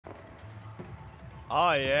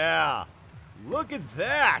Oh, yeah. Look at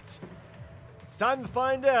that. It's time to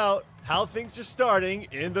find out how things are starting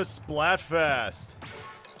in the Splatfest.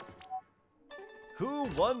 Who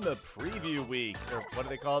won the preview week? Or what do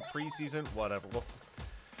they call it? Preseason? Whatever. Well,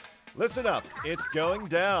 listen up. It's going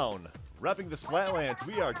down. Repping the Splatlands,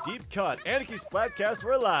 we are Deep Cut. Anarchy Splatcast,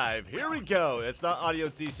 we're live. Here we go. It's not audio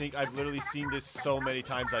desync. I've literally seen this so many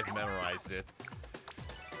times I've memorized it.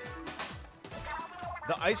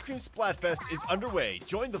 The Ice Cream Splatfest is underway.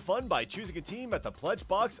 Join the fun by choosing a team at the pledge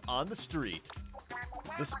box on the street.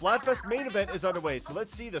 The Splatfest main event is underway, so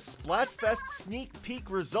let's see the Splatfest sneak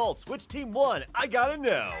peek results. Which team won? I gotta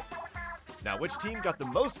know. Now, which team got the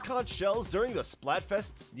most conch shells during the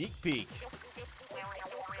Splatfest sneak peek?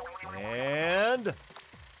 And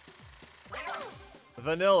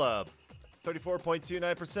vanilla,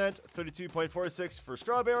 34.29%, 32.46% for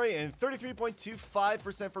strawberry, and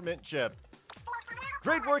 33.25% for mint chip.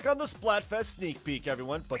 Great work on the Splatfest sneak peek,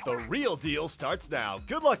 everyone, but the real deal starts now.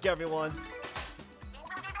 Good luck, everyone.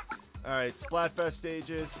 All right, Splatfest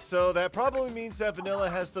stages. So that probably means that vanilla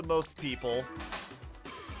has the most people,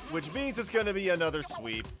 which means it's going to be another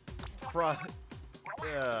sweep.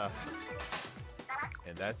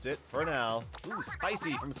 And that's it for now. Ooh,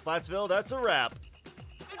 spicy from Splatsville. That's a wrap.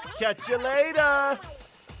 Catch you later.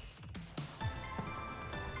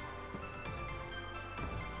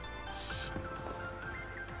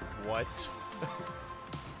 What?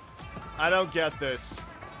 I don't get this.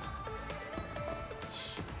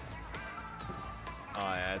 Oh,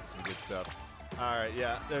 yeah, that's some good stuff. All right,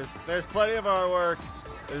 yeah, there's plenty of artwork.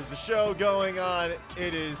 There's the show going on.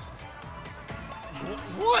 It is.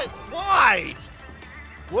 What? Why?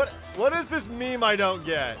 What is this meme I don't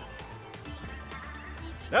get?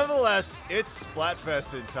 Nevertheless, it's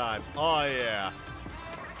Splatfest in time. Oh, yeah.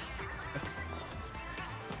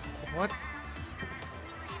 What?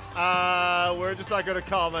 We're just not going to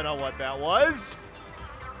comment on what that was.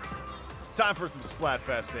 It's time for some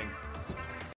Splatfesting.